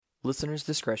Listener's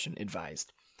discretion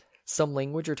advised. Some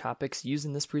language or topics used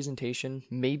in this presentation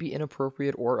may be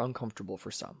inappropriate or uncomfortable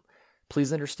for some.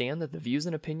 Please understand that the views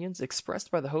and opinions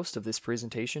expressed by the host of this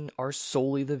presentation are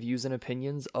solely the views and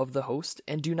opinions of the host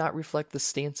and do not reflect the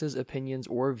stances, opinions,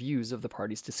 or views of the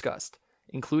parties discussed,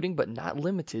 including but not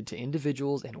limited to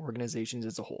individuals and organizations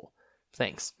as a whole.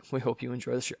 Thanks. We hope you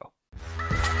enjoy the show.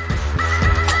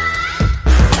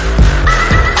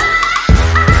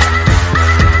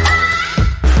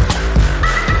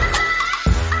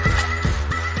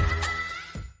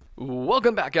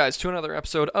 Welcome back, guys, to another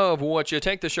episode of What You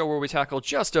Take, the show where we tackle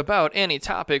just about any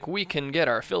topic we can get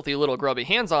our filthy little grubby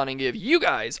hands on and give you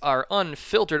guys our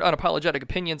unfiltered, unapologetic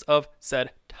opinions of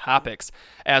said topics.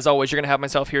 As always, you're going to have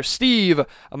myself here, Steve,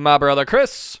 my brother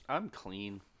Chris. I'm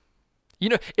clean. You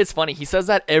know, it's funny, he says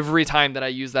that every time that I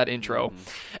use that intro.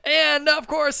 And, of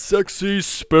course, Sexy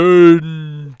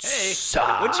Spence. Hey,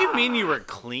 what do you mean you were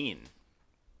clean?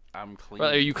 I'm clean.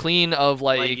 Well, are you clean of,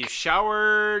 Like you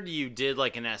showered, you did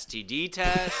like an STD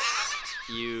test,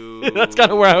 you... That's kind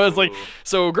of where I was like,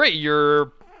 so great,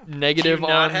 you're negative Do you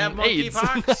not on have AIDS.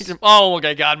 monkeypox? Oh,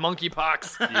 okay, God,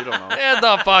 monkeypox. You don't know. Get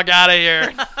the fuck out of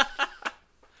here.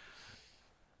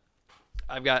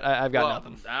 I've got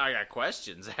nothing. I got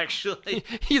questions, actually.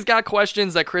 He's got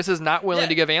questions that Chris is not willing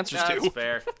to give answers That's to.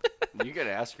 fair. You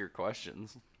gotta ask your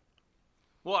questions.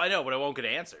 Well, I know, but I won't get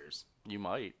answers. You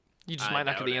might. You just I might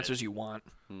not get doubt the it. answers you want.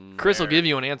 Chris will give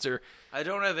you an answer. I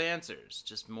don't have answers,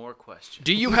 just more questions.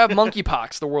 Do you have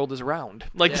monkeypox? The world is round.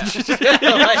 Like,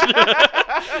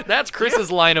 Yeah. that's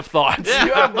Chris's line of thought.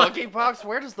 You have monkeypox?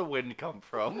 Where does the wind come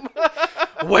from?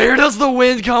 Where does the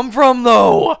wind come from,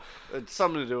 though? It's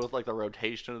something to do with like the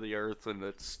rotation of the earth, and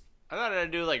it's. I thought it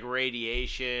had to do like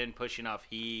radiation, pushing off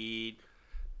heat.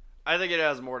 I think it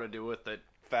has more to do with the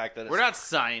fact that it's, We're not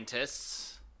scientists.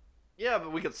 Yeah,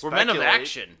 but we could We're speculate. men of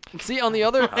action. See, on the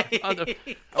other...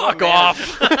 fuck man.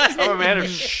 off. I'm a man of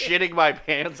shitting my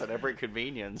pants at every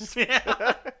convenience.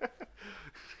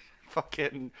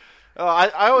 Fucking. I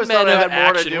always Men thought it of had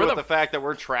more to action. do Where with the the fact that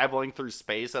we're traveling through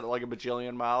space at like a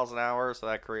bajillion miles an hour, so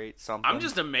that creates something. I'm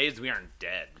just amazed we aren't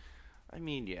dead. I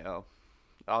mean, yeah.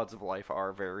 Odds of life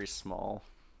are very small.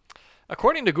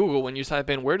 According to Google, when you type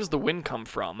in, where does the wind come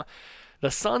from?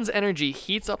 The sun's energy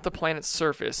heats up the planet's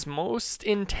surface most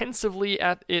intensively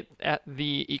at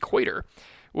the equator,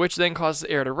 which then causes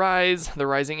air to rise. The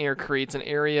rising air creates an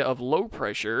area of low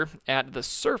pressure at the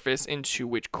surface into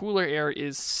which cooler air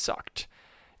is sucked.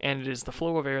 And it is the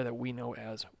flow of air that we know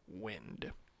as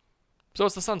wind. So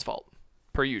it's the sun's fault,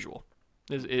 per usual,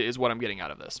 is what I'm getting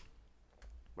out of this.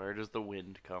 Where does the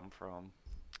wind come from?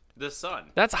 The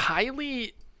sun. That's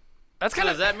highly... That's So kind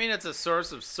does that mean it's a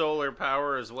source of solar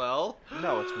power as well?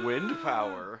 No, it's wind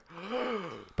power.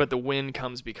 But the wind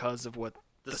comes because of what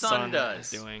The the sun sun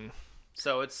does. is doing.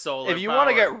 So it's solar If you power. want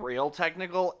to get real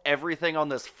technical, everything on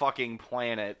this fucking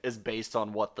planet is based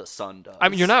on what the sun does. I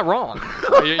mean, you're not wrong.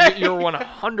 You're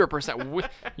 100%.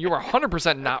 You are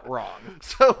 100% not wrong.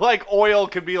 So, like, oil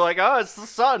could be like, oh, it's the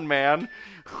sun, man.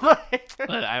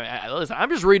 Listen, I'm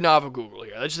just reading off of Google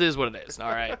here. That just is what it is. All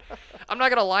right. I'm not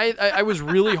gonna lie. I was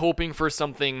really hoping for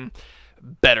something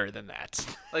better than that.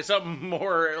 Like something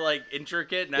more like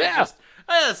intricate, not Yeah. just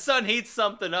the sun heats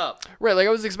something up. Right, like I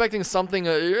was expecting something,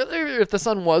 if the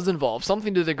sun was involved,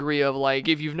 something to the degree of, like,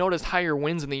 if you've noticed higher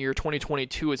winds in the year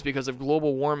 2022, it's because of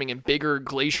global warming and bigger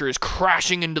glaciers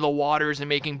crashing into the waters and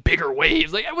making bigger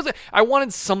waves. Like, I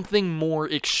wanted something more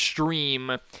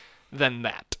extreme than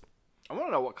that. I want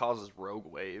to know what causes rogue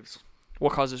waves.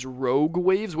 What causes rogue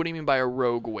waves? What do you mean by a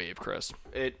rogue wave, Chris?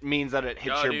 It means that it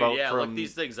hits Oh, your dude, boat yeah, from... look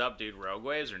these things up, dude. Rogue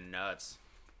waves are nuts.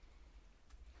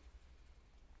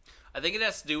 I think it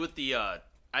has to do with the,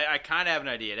 I kind of have an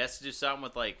idea. It has to do something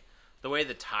with, like, the way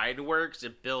the tide works.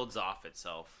 It builds off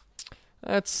itself.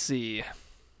 Let's see.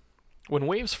 When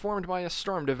waves formed by a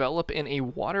storm develop in a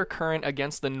water current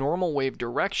against the normal wave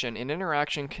direction, an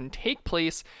interaction can take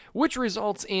place which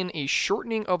results in a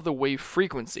shortening of the wave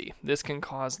frequency. This can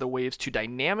cause the waves to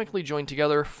dynamically join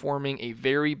together, forming a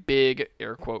very big,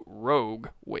 air quote, rogue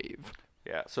wave.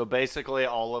 Yeah, so basically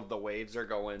all of the waves are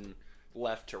going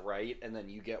left to right, and then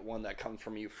you get one that comes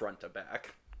from you front to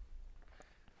back.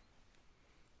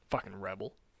 Fucking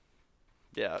rebel.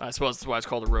 Yeah. I suppose that's why it's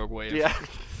called a rogue wave. Yeah.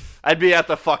 I'd be at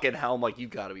the fucking helm like, you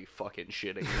gotta be fucking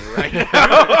shitting me right now.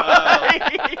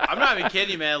 I'm not even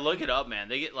kidding you, man. Look it up, man.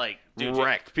 They get, like, dude,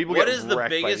 Wrecked. People what get is the wrecked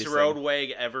by biggest these road things.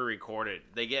 wave ever recorded?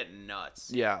 They get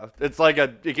nuts. Yeah, it's like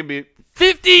it can be...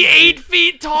 58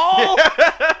 feet tall?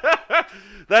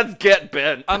 That's get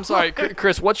bent. I'm sorry,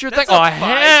 Chris, what's your thing? That's a Oh, five.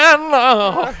 hell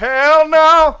no. Hell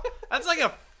no! That's like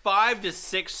a 5 to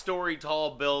 6 story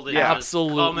tall building. Yeah. just coming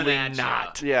Absolutely at ya.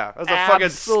 not. Yeah, that's a fucking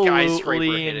skyscraper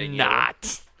Absolutely hitting you.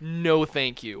 not. No,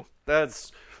 thank you.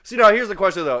 That's so. Now here's the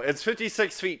question though. It's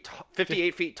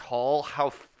 58 feet tall. How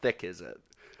thick is it?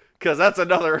 Because that's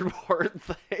another important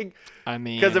thing. I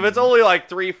mean, Because if it's only like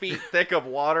 3 feet thick of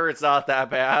water, it's not that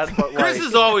bad. But Chris like,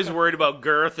 is always worried about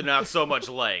girth and not so much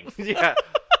length. yeah,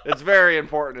 it's very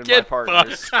important in Get my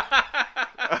partners.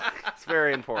 It's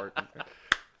very important.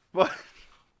 But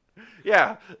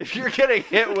yeah, if you're getting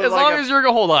hit with as like long as you're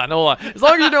hold on. As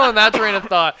long as you're doing that train of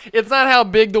thought, it's not how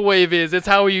big the wave is; it's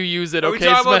how you use it. Are we Okay,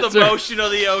 talking about the Spencer? motion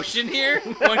of the ocean here?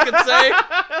 One could say.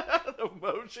 the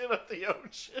motion of the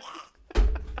ocean.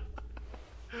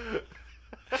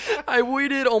 I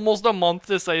waited almost a month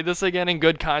to say this again in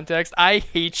good context. I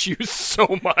hate you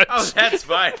so much. Oh, that's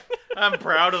fine. I'm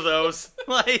proud of those.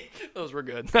 Like, Those were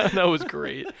good. That was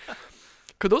great.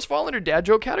 Could those fall under dad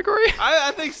joke category?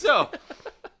 I think so.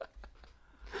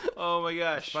 Oh my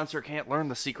gosh, Spencer can't learn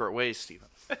the secret ways, Steven.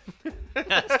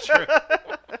 that's true.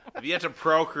 I've yet to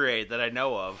procreate that I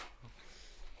know of.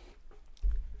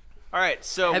 All right,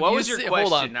 so Have what you was your seen- question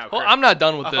Hold on. now, Well, Chris? I'm not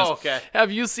done with this. Oh, okay.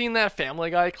 Have you seen that Family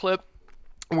Guy clip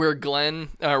where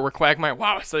where Quagmire?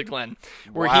 Wow, I said Glenn.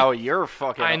 Where Wow, you're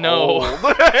fucking I know. old.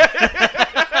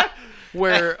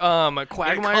 where You're gonna call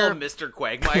Quagmire, him Mr.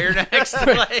 Quagmire next.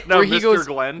 Like, No, Where he Mr. goes-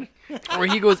 Glenn. where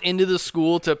he goes into the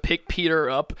school to pick Peter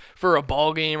up for a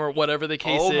ball game or whatever the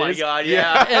case oh is. my god,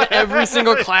 yeah. And every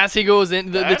single class he goes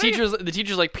in, the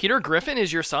teacher's like, Peter Griffin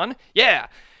is your son? Yeah.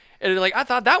 And they're like, I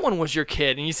thought that one was your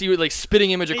kid. And you see like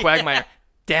spitting image of Quagmire.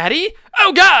 Daddy?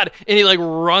 Oh God! And he like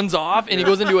runs off and he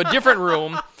goes into a different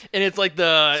room and it's like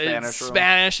Spanish room.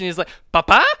 Spanish and he's like,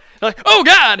 Papa? Like, oh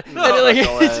God! And, like,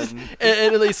 Special it's just-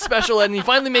 ed. and, like special ed, and he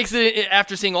finally makes it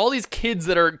after seeing all these kids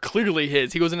that are clearly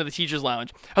his. He goes into the teacher's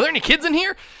lounge. Are there any kids in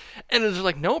here? And they're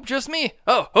like, nope, just me.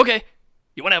 Oh, okay.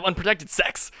 You want to have unprotected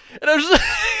sex? And I was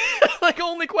just like,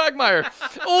 only Quagmire.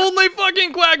 Only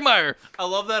fucking Quagmire. I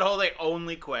love that whole thing.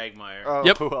 Only Quagmire. Oh,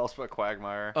 Yep. who else but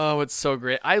Quagmire? Oh, it's so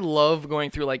great. I love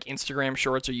going through like Instagram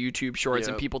shorts or YouTube shorts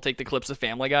and Yep. people take the clips of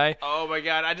Family Guy. Oh my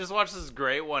god, I just watched this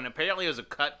great one. Apparently it was a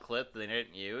cut clip that they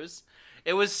didn't use.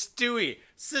 It was Stewie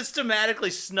systematically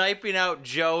sniping out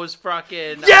Joe's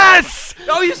fucking... Yes!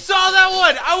 Oh, you saw that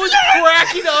one? I was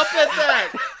cracking up at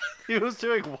that. He was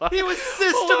doing what? He was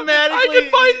systematically... I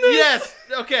can find this. Yes,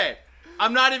 okay.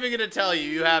 I'm not even going to tell you.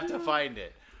 You have to find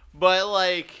it. But,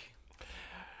 like...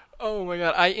 Oh my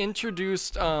god! I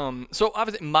introduced so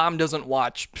obviously Mom doesn't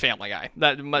watch Family Guy.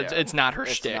 It's not her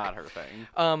It's shtick. not her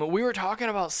thing. We were talking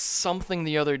about something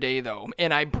the other day though,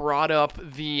 and I brought up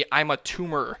the "I'm a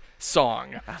Tumor"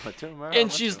 song, I'm a tumor.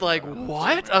 and she's like,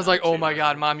 "What?" I was like, "Oh my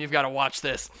god, Mom, you've got to watch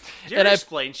this." Do you And ever I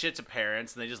explain shit to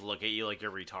parents and they just look at you like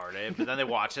you're retarded, but then they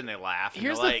watch it and they laugh and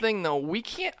here's they're the like, thing though, we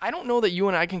can't. I don't know that you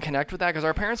and I can connect with that because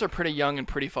our parents are pretty young and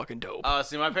pretty fucking dope.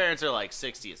 see, my parents are like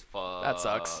 60 as fuck. That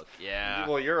sucks. Yeah.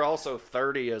 Well, you're also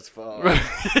 30 as fuck.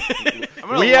 I'm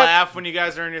gonna we have- laugh when you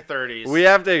guys are in your 30s. We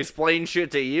have to explain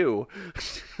shit to you.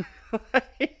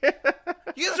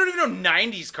 You guys don't even know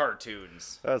 90s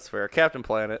cartoons. That's fair. Captain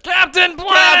Planet, Captain Captain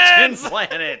Planet.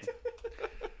 Planet.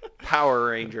 Power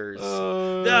Rangers.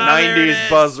 Oh, there it 90s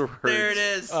is. buzzwords. There it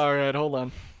is. All right, hold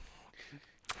on.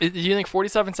 Do you think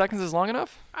 47 seconds is long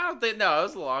enough? I don't think. No, it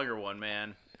was a longer one,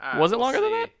 man. Was it We'll longer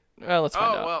than see. that? Well, let's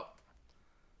find out. Oh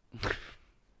well.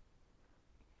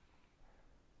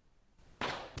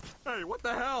 Hey, what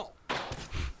the hell?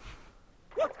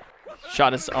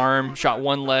 Shot his arm, shot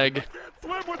one leg.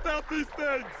 Swim without these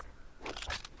things!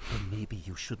 Then maybe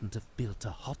you shouldn't have built a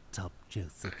hot tub,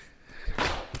 Joseph.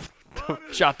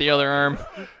 Shot the other arm.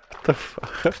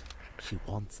 She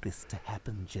wants this to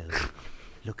happen, Joe.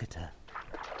 Look at her.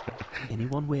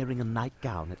 Anyone wearing a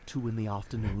nightgown at 2 in the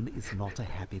afternoon is not a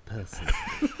happy person.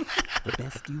 The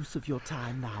best use of your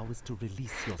time now is to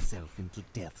release yourself into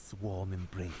death's warm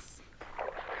embrace.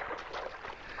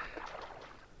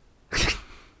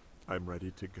 I'm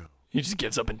ready to go. He just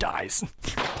gives up and dies.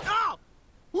 Ah!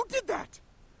 Who did that?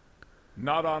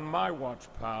 Not on my watch,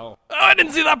 pal. Oh, I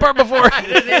didn't see that part before.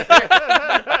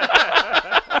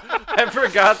 I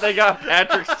forgot they got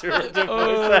Patrick Stewart to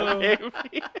voice that baby.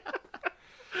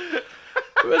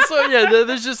 So yeah,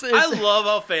 there's just. I love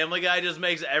how Family Guy just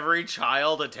makes every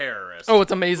child a terrorist. Oh,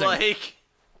 it's amazing. Like,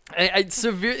 I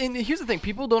severe. And here's the thing: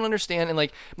 people don't understand, and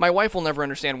like my wife will never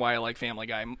understand why I like Family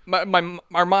Guy.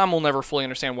 Our mom will never fully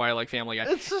understand why I like Family Guy.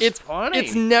 It's just funny.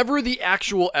 It's never the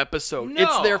actual episode. No.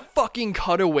 It's their fucking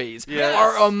cutaways. Yes.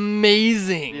 Are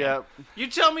amazing. Yeah. you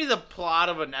tell me the plot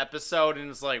of an episode and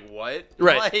it's like, what?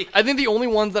 Right. Like, I think the only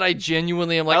ones that I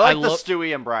genuinely am like, I like I the love.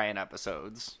 Stewie and Brian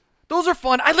episodes. Those are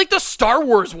fun. I like the Star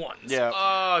Wars ones. Yeah.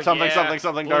 Oh, something, yeah. something,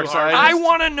 something, Blue Dark Side. Harvest. I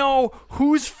want to know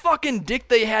whose fucking dick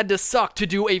they had to suck to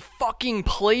do a fucking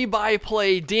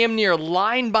play-by-play, damn near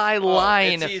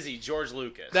line-by-line. It's easy, George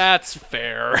Lucas. That's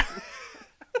fair.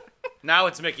 Now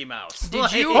it's Mickey Mouse.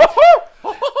 Did you?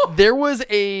 There was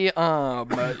a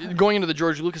going into the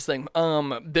George Lucas thing.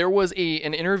 There was an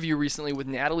interview recently with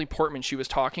Natalie Portman. She was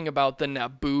talking about the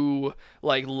Naboo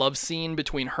love scene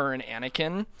between her and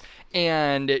Anakin,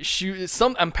 and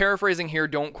I'm paraphrasing here.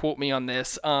 Don't quote me on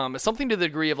this. Something to the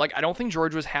degree of I don't think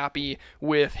George was happy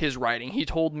with his writing. He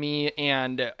told me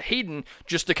and Hayden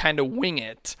just to kind of wing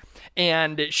it.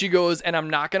 And she goes, and I'm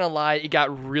not going to lie, it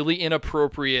got really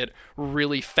inappropriate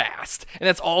really fast. And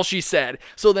that's all she said.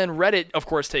 So then Reddit, of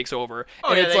course, takes over.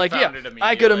 And yeah, it's they found it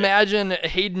I could immediately. imagine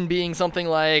Hayden being something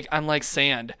like, I'm like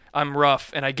sand. I'm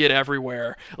rough, and I get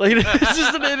everywhere. It's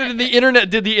just the internet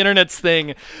did the internet's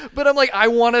thing. But I'm like, I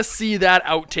want to see that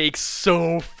outtake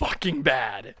so fucking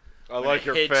bad. I like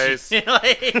your Hit face. you,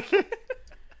 I'm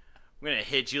gonna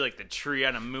hit you like the tree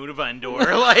on a moon of Endor.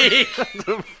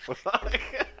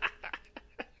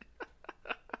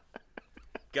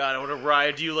 God, I want to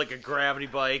ride you like a gravity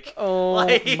bike. Oh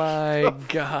Like- my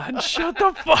god, shut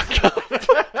the fuck up.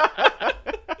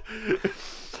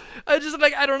 I just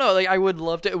I don't know, I would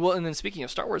love to. Well, and then speaking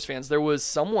of Star Wars fans, there was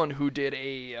someone who did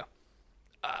a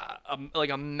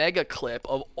mega clip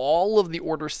of all of the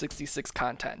Order 66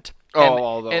 content.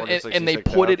 All the and, Order and they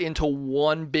 66 put it stuff. into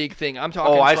one big thing. I'm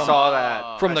talking. Oh, I from, saw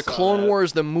that. from I the saw Clone that.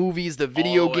 Wars, the movies, the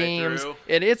video All the way games, through.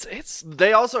 and it's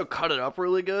They also cut it up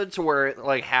really good to where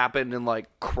it happened in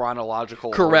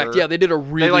chronological correct. order. Yeah, they did a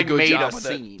really good made job a with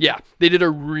scene. it. Yeah, they did a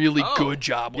really Oh. good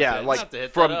job with Yeah, it. have to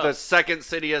hit from that up. the second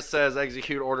Sidious says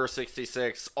execute Order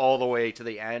 66 all the way to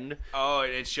the end. Oh,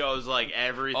 it shows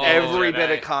everything. Every Jedi.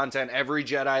 bit of content, every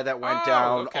Jedi that went Oh,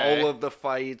 down, okay. all of the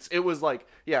fights. It was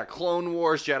Clone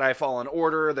Wars, Jedi Fallen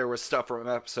Order. There was stuff from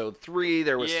Episode 3.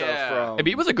 There was stuff Yeah. from. I mean,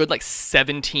 it was a good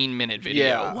 17-minute video.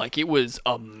 Yeah. It was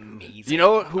amazing. You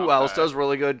know who else does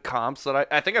really good comps that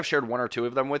I think I've shared one or two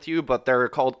of them with you, but they're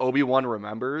called Obi-Wan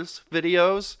Remembers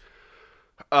videos.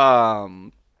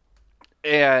 And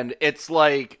it's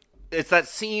that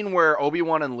scene where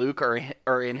Obi-Wan and Luke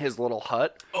are in his little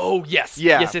hut. Oh yes,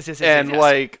 Yeah. yes. And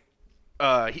yes.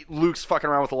 Luke's fucking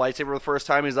around with the lightsaber for the first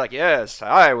time. He's like, "Yes,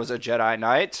 I was a Jedi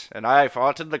Knight, and I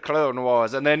fought in the Clone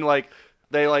Wars." And then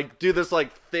they do this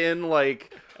thin I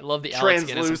love the Alex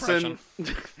Guinness translucent.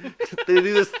 impression. They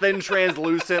do this thin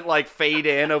translucent fade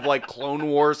in of Clone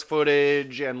Wars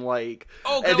footage and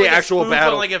Oh, and the actual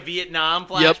battle. on, a Vietnam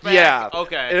flashback. Yep. Yeah.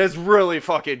 Okay. And it's really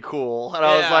fucking cool. And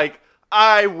I was Yeah. like,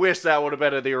 I wish that would have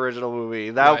been in the original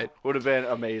movie. That Right. would have been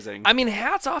amazing. I mean,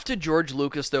 hats off to George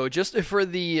Lucas, though, just for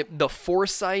the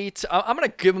foresight. I'm going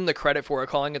to give him the credit for it,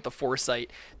 calling it the foresight,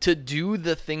 to do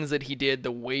the things that he did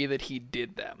the way that he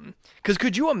did them. Because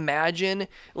could you imagine,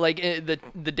 the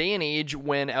day and age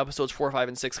when episodes 4, 5,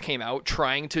 and 6 came out,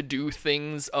 trying to do the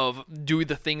things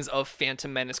of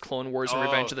Phantom Menace, Clone Wars, and Oh,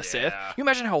 Revenge of the Sith? yeah. You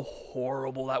imagine how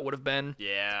horrible that would have been?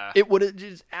 Yeah. It would have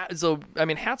just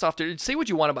hats off to say what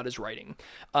you want about his writing.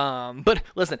 But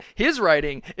listen, his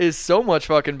writing is so much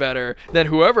fucking better than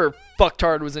whoever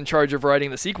fucktard was in charge of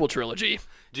writing the sequel trilogy.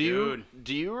 Do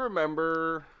you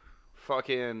remember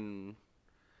fucking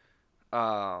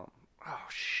oh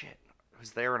shit. It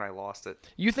was there and I lost it.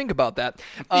 You think about that.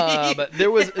 But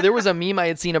there was a meme I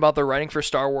had seen about the writing for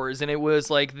Star Wars, and it was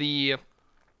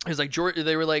it was George.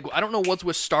 They were like, I don't know what's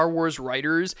with Star Wars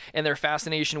writers and their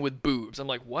fascination with boobs. I'm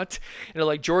like, what? And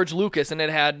they're George Lucas, and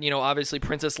it had obviously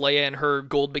Princess Leia in her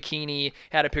gold bikini,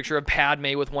 had a picture of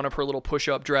Padme with one of her little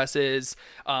push-up dresses,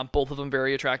 both of them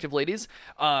very attractive ladies.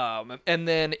 And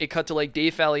then it cut to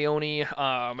Dave Filoni,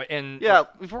 and Yeah,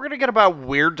 if we're gonna get about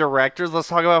weird directors, let's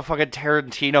talk about fucking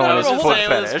Tarantino and his I was foot saying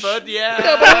with his fetish. foot,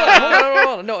 yeah.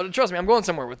 Hold on. No, trust me, I'm going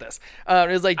somewhere with this. It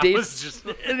was Dave.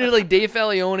 It was Dave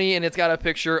Filoni, and it's got a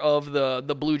picture of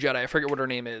the Blue Jedi. I forget what her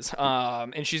name is.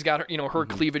 And she's got her, her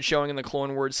cleavage showing in the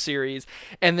Clone Wars series.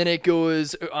 And then it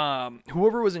goes,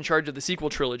 whoever was in charge of the sequel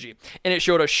trilogy, and it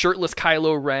showed a shirtless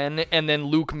Kylo Ren, and then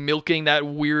Luke milking that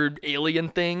weird alien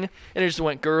thing, and it just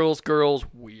went girls,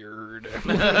 weird.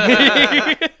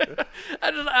 I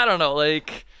don't know,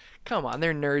 come on,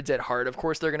 they're nerds at heart. Of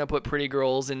course, they're gonna put pretty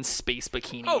girls in space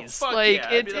bikinis. Oh, fuck yeah,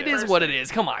 that'd be the it is first what it thing.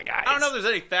 is. Come on, guys. I don't know if there's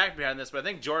any fact behind this, but I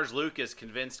think George Lucas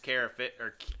convinced Carrie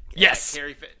Yes.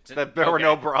 Fit. That there were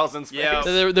no bras in space. Yeah.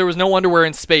 There was no underwear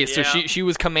in space, so Yeah. she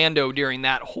was commando during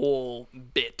that whole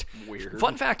bit. Weird.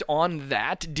 Fun fact on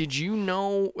that: did you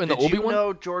know in the Did you Obi-Wan?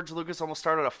 know George Lucas almost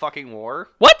started a fucking war?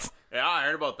 What? Yeah, I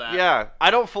heard about that. Yeah,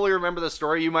 I don't fully remember the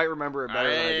story. You might remember it better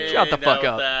than I do. Shut the fuck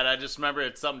up. That. I just remember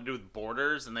it's something to do with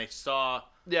borders, and they saw.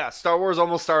 Yeah, Star Wars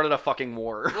almost started a fucking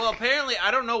war. Well, apparently,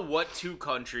 I don't know what 2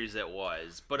 countries it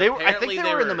was, but I apparently think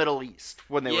they were in the Middle East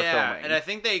when they were filming. and I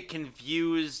think they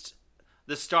confused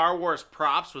the Star Wars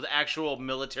props with actual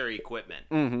military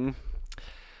equipment.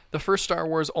 The first Star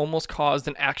Wars almost caused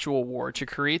an actual war. To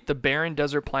create the barren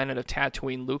desert planet of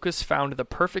Tatooine, Lucas found the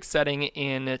perfect setting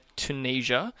in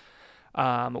Tunisia.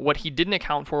 What he didn't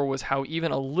account for was how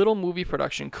even a little movie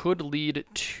production could lead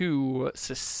to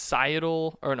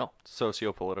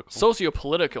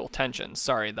sociopolitical tensions.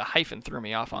 Sorry, the hyphen threw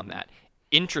me off on that.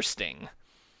 Interesting.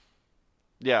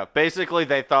 Yeah, basically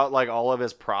they thought like all of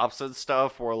his props and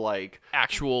stuff were like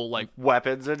Actual, like,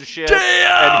 weapons and shit.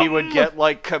 Damn! And he would get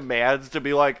like commands to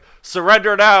be like,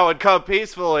 surrender now and come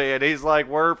peacefully. And he's like,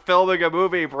 we're filming a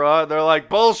movie, bro. And they're like,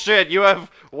 bullshit, you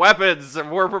have weapons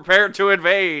and we're prepared to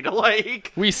invade.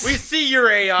 Like, we We see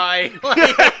your AI.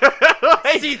 Like,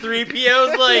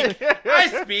 C-3PO's like,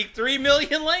 I speak 3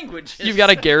 million languages. you've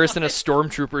got a garrison of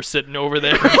stormtroopers sitting over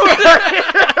there.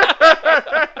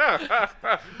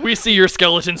 We see your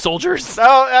skeleton soldiers.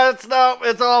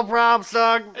 it's all props,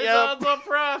 dog. It's all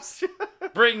props.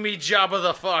 Bring me Jabba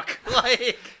the fuck.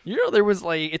 Like, You know, there was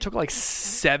like, it took like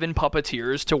 7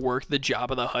 puppeteers to work the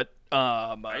Jabba the Hutt.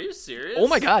 are you serious? Oh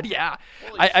my god, yeah.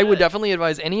 Holy I would shit. definitely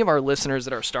advise any of our listeners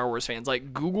that are Star Wars fans,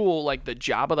 like, Google like the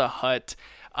Jabba the Hutt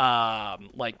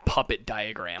like puppet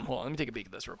diagram. Hold on, let me take a peek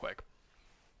at this real quick.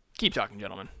 Keep talking,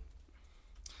 gentlemen.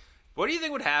 What do you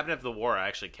think would happen if the war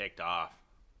actually kicked off?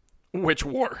 Which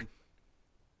war?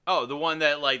 Oh, the one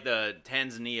that, like, the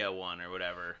Tanzania one or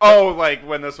whatever. Oh, like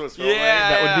when this was filming? Yeah.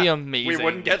 That would be amazing. We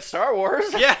wouldn't get Star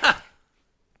Wars. Yeah.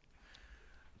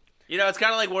 You know, it's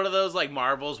kind of like one of those, like,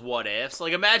 Marvel's what ifs.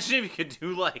 Like, imagine if you could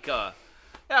do, like,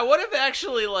 what if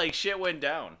actually, like, shit went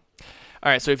down?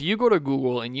 All right, so if you go to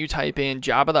Google and you type in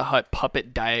Jabba the Hutt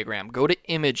puppet diagram, go to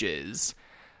images,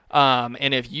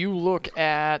 and if you look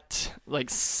at like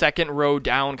second row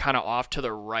down, kind of off to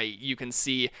the right, you can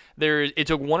see there. It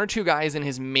took 1 or 2 guys in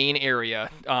his main area,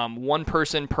 1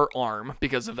 person per arm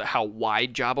because of how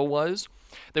wide Jabba was.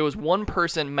 There was 1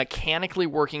 person mechanically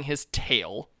working his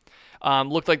tail.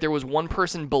 Looked like there was 1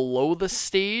 person below the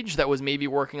stage that was maybe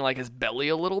working like his belly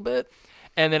a little bit.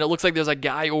 And then it looks like there's a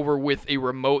guy over with a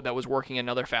remote that was working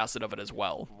another facet of it as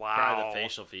well. Probably the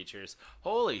facial features.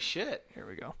 Holy shit. Here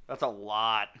we go. That's a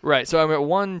lot. Right, so I'm at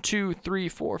 1, 2, 3,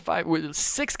 4, 5,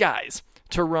 6 guys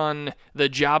to run the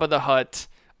Jabba the Hutt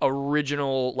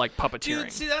original, like, puppeteering.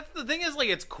 Dude, see, that's the thing is, like,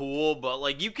 it's cool, but,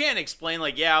 like, you can't explain,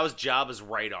 like, yeah, I was Jabba's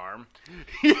right arm.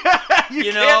 You know,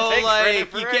 can't take like, credit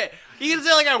for you it. can't. You can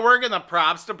say, like, I work in the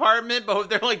props department, but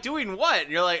they're like, doing what?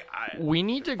 And you're like, We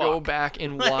need to go back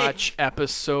and watch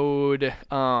episode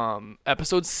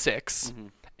 6,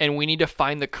 and we need to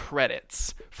find the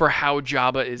credits for how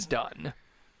Jabba is done.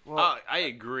 I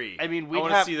agree. I mean, I we'd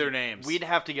want to have see their names. We'd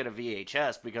have to get a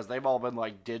VHS because they've all been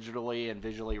like digitally and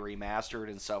visually remastered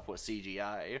and stuff with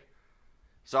CGI.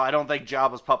 So I don't think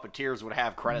Jabba's puppeteers would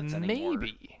have credits anymore.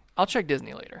 Maybe. I'll check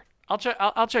Disney later. I'll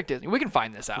check Disney. We can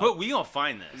find this out. But we gonna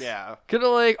find this. Yeah. Could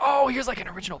have like, oh, here's like an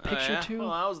original Oh, picture yeah? too.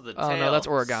 Well, that was the tail. Oh, no, that's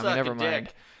origami. Suck Never a mind.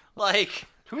 dick. Like,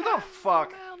 Who the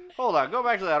fuck? Hold on, go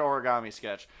back to that origami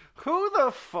sketch. Who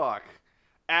the fuck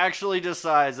actually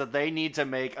decides that they need to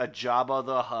make a Jabba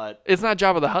the Hutt? It's not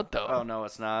Jabba the Hutt though. Oh no,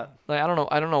 it's not. Like I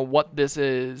don't know what this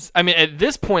is. I mean, at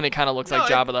this point, it kind of looks like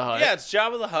no, Jabba the Hutt. Yeah, it's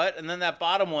Jabba the Hutt, and then that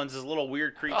bottom one's this little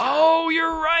weird creature. Oh,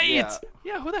 you're right.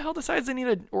 Yeah. Who the hell decides they need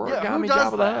an who origami does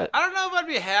Jabba the that? Hutt? I don't know if I'd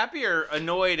be happy or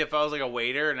annoyed if I was like a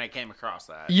waiter and I came across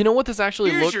that. You know what this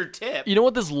actually Here's looks? your tip. You know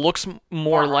what this looks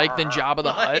more like than Jabba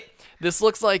the Hutt? This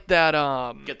looks like that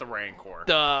Get the Rancor.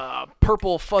 the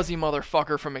purple fuzzy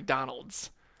motherfucker from McDonald's.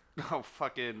 Oh,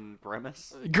 fucking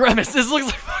Grimace. Grimace. This looks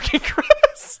like fucking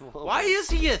Grimace. Why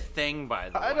is he a thing, by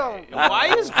the way? I don't know.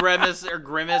 Why is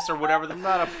Grimace or whatever the I'm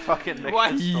not a fucking Nick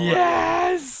Why- Pistola.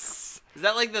 Yes. Is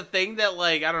that like the thing that,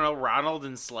 like, I don't know, Ronald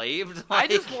enslaved? I Like,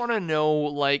 just want to know,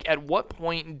 like, at what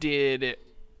point did,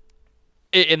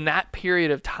 in that period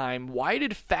of time, why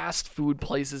did fast food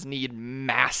places need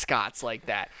mascots like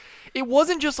that? It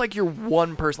wasn't just like your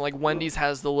one person. Like Wendy's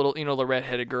has the little, the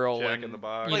redheaded girl. Jack and, in the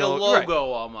Box. you like know, a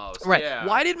logo almost. Right. Yeah.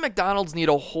 Why did McDonald's need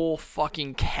a whole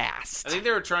fucking cast? I think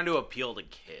they were trying to appeal to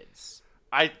kids.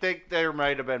 I think there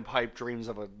might have been pipe dreams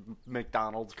of a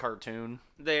McDonald's cartoon.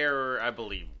 There, I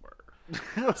believe,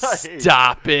 were.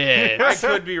 Stop it. I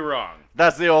could be wrong.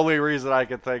 That's the only reason I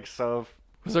could think of.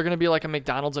 Was there going to be like a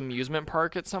McDonald's amusement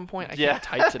park at some point? I Yeah. can't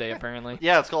type today, apparently.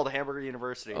 Yeah, it's called Hamburger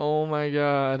University. Oh my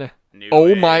god. Knew Oh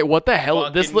it. my, what the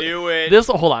hell? Fucking knew it. This,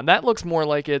 hold on, that looks more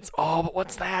like it's, oh, but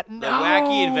what's that? No. The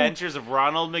Wacky Adventures of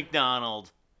Ronald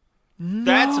McDonald.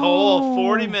 That's whole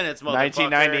 40 minutes, motherfucker.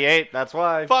 1998. That's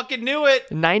why. Fucking knew it.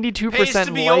 92% Pays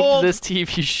to be like old. this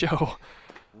TV show.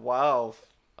 Wow.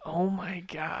 Oh my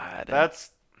god.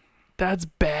 That's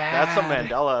bad. some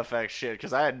Mandela effect shit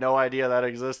because I had no idea that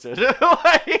existed.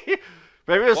 Like,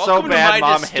 maybe it was Welcome so bad to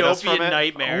my mom hid us dystopian from it.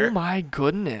 nightmare. Oh my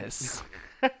goodness.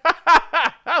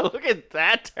 Look at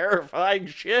that terrifying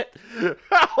shit.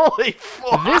 Holy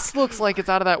fuck. This looks like it's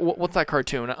out of that, what's that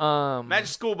cartoon? Magic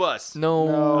School Bus. No.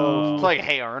 Oh, it's like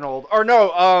Hey Arnold. Or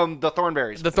no, the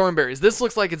Thornberries. The Thornberries. This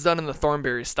looks like it's done in the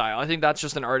Thornberries style. I think that's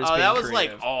just an artist Oh, being that was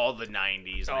creative. like all the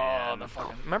 90s, Oh, man. the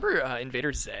fucking... Remember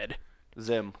Invader Zed?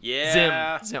 Zim.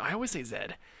 Yeah. Zim. I always say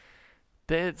Zed.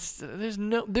 There's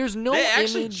no They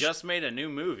actually image. just made a new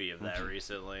movie of that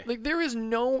recently. Like, there is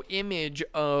no image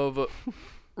of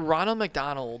Ronald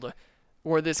McDonald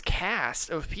or this cast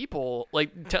of people.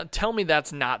 Like, tell me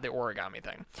that's not the origami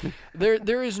thing.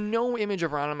 There is no image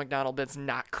of Ronald McDonald that's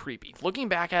not creepy. Looking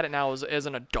back at it now as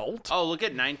an adult. Oh, look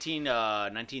at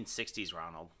 1960s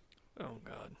Ronald. Oh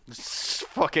God.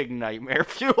 Fucking nightmare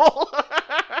fuel.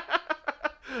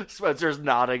 Spencer's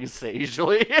nodding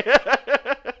sagely.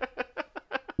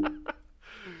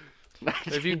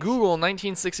 If you Google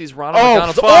 1960s Ronald Oh,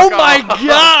 McDonald, fuck oh my off.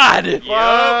 God!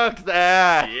 Fuck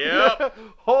that. Yep.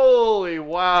 Holy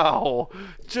wow.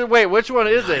 Wait, which one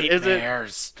is it?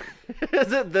 Nightmares.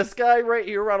 Is it this guy right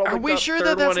here, Ronald Are we McDonald, sure third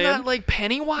that that's one not in? like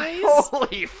Pennywise?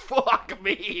 Holy fuck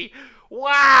me.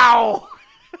 Wow.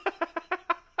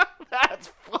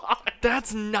 That's fucked.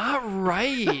 That's not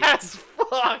right. That's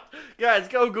fucked. Guys,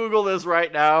 go Google this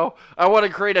right now. I want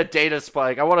to create a data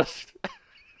spike. I want to...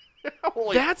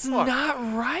 Holy That's fuck. not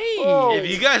right. Oh. If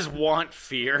you guys want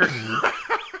fear,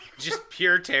 just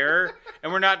pure terror,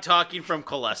 and we're not talking from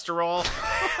cholesterol,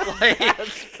 like,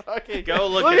 Fucking... go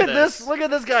look at this. Look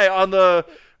at this guy on the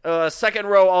second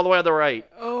row all the way on the right.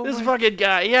 Oh This my- fucking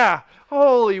guy. Yeah.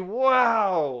 Holy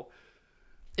wow.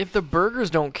 If the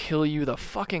burgers don't kill you, the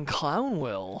fucking clown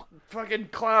will. Fucking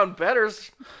clown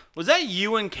betters. Was that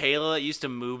you and Kayla that used to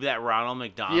move that Ronald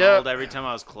McDonald Yep. every time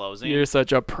I was closing? You're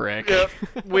such a prick. Yep.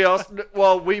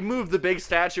 We moved the big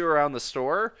statue around the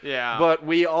store. Yeah. But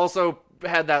we also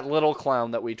had that little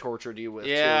clown that we tortured you with.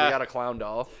 Yeah. Too. We had a clown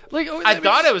doll. Like I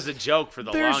thought it was a joke for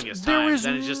the there's- longest there time, was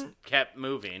then it just kept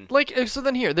moving. Like, so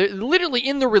then here, literally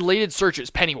in the related searches,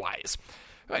 Pennywise.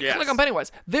 Yes. Click on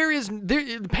Pennywise.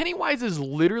 Pennywise is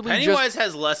literally Pennywise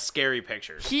has less scary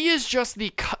pictures. he is just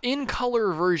the in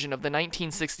color version of the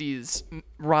 1960s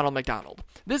Ronald McDonald.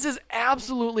 This is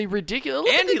absolutely ridiculous.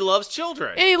 Look at And he loves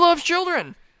children. and he loves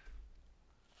children.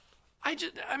 I'm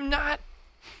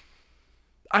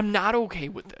not okay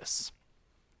with this.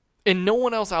 And no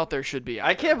one else out there should be.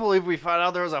 I can't believe we found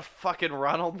out there was a fucking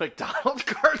Ronald McDonald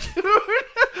cartoon.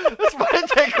 That's my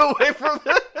takeaway from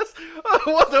this.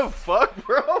 What the fuck,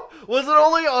 bro? Was it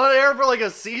only on air for like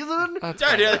a season? That's Yeah,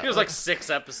 fine. dude, I think it was like 6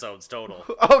 episodes total.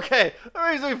 Okay,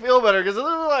 that makes me feel better because this is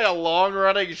like a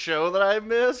long-running show that I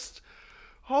missed.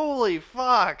 Holy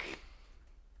fuck!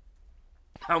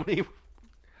 How many?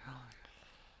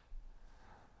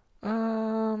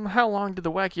 How long did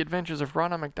the Wacky Adventures of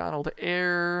Ronald McDonald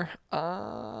air?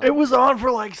 It was on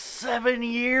for like 7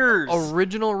 years.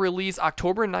 Original release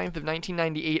October 9th of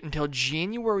 1998 until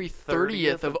January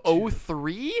 30th of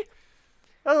 03?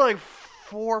 That was like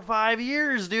 4 or 5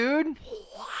 years, dude.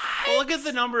 Well, look at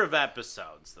the number of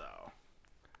episodes, though.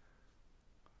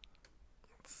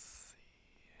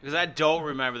 Because I don't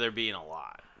remember there being a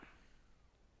lot.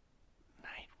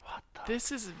 What the?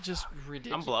 This is just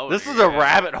ridiculous. I'm blowing. This it, is a yeah.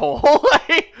 rabbit hole.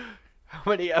 Like, how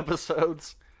many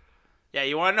episodes? Yeah,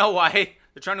 you want to know why?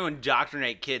 They're trying to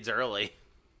indoctrinate kids early.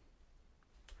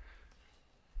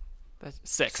 That's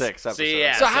 6. 6 episodes. See,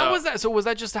 yeah. So how So- was that? So was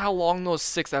that just how long those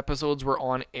 6 episodes were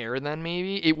on air then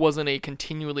maybe? It wasn't a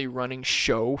continually running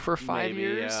show for 5 Maybe,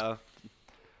 years? yeah.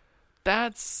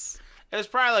 That's It was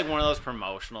probably like one of those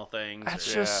promotional things.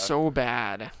 just Yeah. so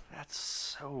bad. That's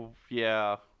so...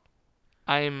 Yeah.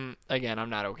 I'm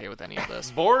not okay with any of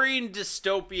this. Boring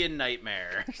dystopian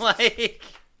nightmare. Like,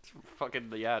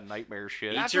 Fucking, yeah, nightmare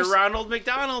shit. eat your Ronald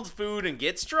McDonald's food and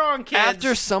get strong, kids.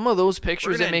 After some of those We're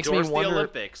pictures, gonna it makes me endorse the wonder,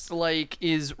 Olympics. like,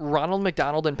 is Ronald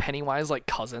McDonald and Pennywise like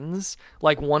cousins?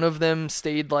 Like, one of them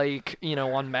stayed, like,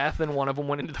 on meth and one of them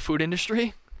went into the food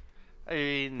industry? I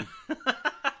mean...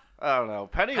 I don't know.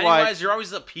 Pennywise, you're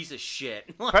always a piece of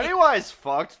shit. Like, Pennywise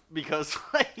fucked because,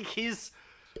 like, he's...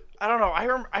 I don't know. I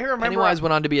remember. Pennywise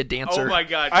went on to be a dancer. Oh my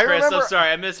God, I Chris! remember- I'm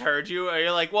sorry, I misheard you.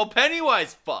 You're like, well,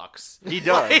 Pennywise fucks. He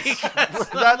does.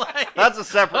 That's a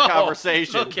separate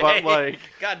conversation. Okay. But like,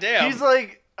 goddamn, he's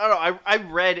like, I don't know. I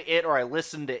read it or I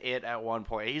listened to it at one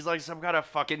point. He's like some kind of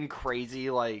fucking crazy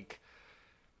like.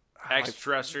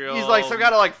 extraterrestrial. He's like some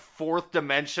kind of like fourth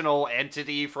dimensional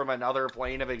entity from another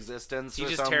plane of existence. He or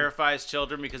just something. terrifies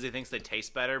children because he thinks they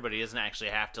taste better, but he doesn't actually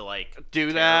have to like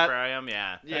Do that. terrify them.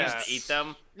 Yeah, he Yeah. just eat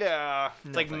them. Yeah,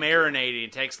 It's like marinating.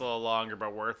 It takes a little longer,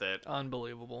 but worth it.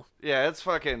 Unbelievable. yeah. It's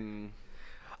fucking.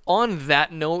 On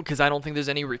that note, because I don't think there's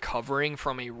any recovering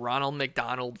from a Ronald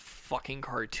McDonald fucking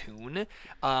cartoon,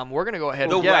 we're gonna go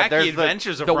ahead. The and yeah, wacky there's the-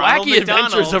 adventures of the Ronald wacky McDonald.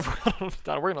 adventures of Ronald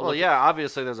McDonald. We're gonna Well, look. yeah.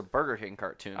 Obviously, there's a Burger King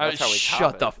cartoon. That's how we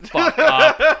Shut the top it. fuck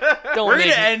up. Don't We're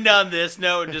make gonna me- end on this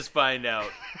note and just find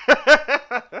out.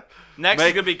 Next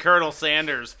is gonna be Colonel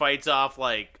Sanders fights off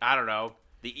like I don't know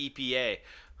the EPA.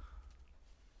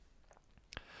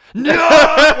 No!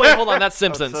 Wait, hold on. That's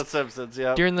Simpsons. That's Simpsons.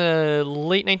 Yeah. During the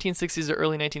late 1960s or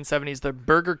early 1970s, the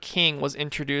Burger King was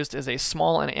introduced as a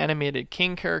small and animated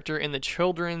king character in the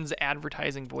children's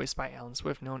advertising voiced by Alan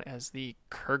Swift, known as the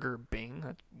Kurger Bing.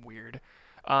 That's weird.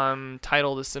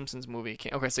 Titled The Simpsons Movie.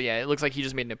 Okay, so yeah, it looks like he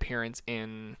just made an appearance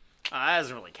in. That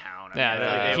doesn't really count. I mean, Yeah, I feel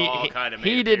like they've all kind of made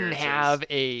he didn't appearances. have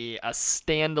a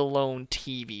standalone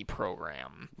TV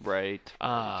program. Right.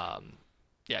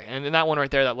 Yeah, and in that one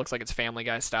right there, that looks like it's Family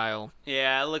Guy style.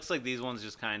 Yeah, it looks like these ones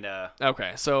just kind of.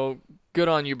 Okay, so good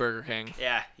on you, Burger King.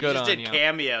 Yeah, you Good just on did you.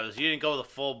 cameos. You didn't go the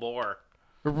full bore.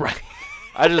 Right.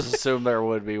 I just assumed there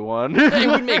would be one. It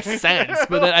would make sense,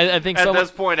 but then I think At someone.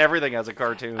 this point, everything has a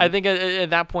cartoon. I think at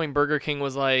that point, Burger King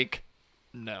was like,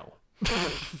 "No,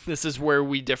 this is where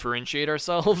we differentiate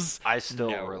ourselves." I still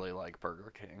No. really like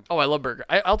Burger King. Oh, I love Burger.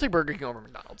 I'll take Burger King over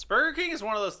McDonald's. Burger King is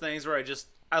one of those things where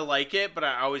I like it, but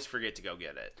I always forget to go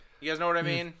get it. You guys know what I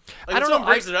mean? Like, I when don't someone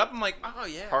know, brings it up, I'm like, oh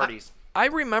yeah. Parties. I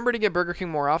remember to get Burger King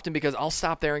more often because I'll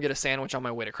stop there and get a sandwich on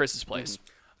my way to Chris's place.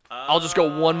 I'll just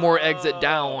go one more exit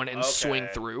down and Okay. swing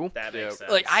through. That makes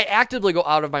sense. Like I actively go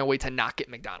out of my way to not get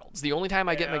McDonald's. The only time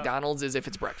I get Yeah. McDonald's is if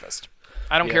it's breakfast.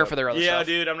 I don't care for their other yeah, stuff.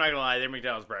 dude, I'm not gonna lie. They're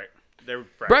McDonald's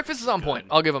Breakfast is on point.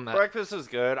 I'll give them that. Breakfast is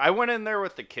good. I went in there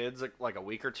with the kids like a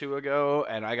week or two ago,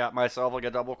 and I got myself like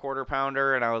a double quarter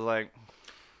pounder, and I was like,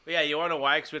 But yeah, you want to know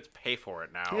why? Because we have to pay for it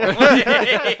now.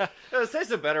 it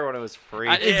tasted better when it was free.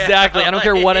 Exactly. I don't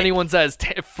care what anyone says.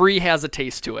 Free has a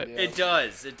taste to it. It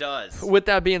does. It does. With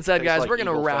that being said, Tastes guys, like we're going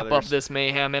to eagle wrap up feathers. this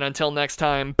mayhem. And until next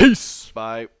time, peace.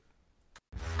 Bye.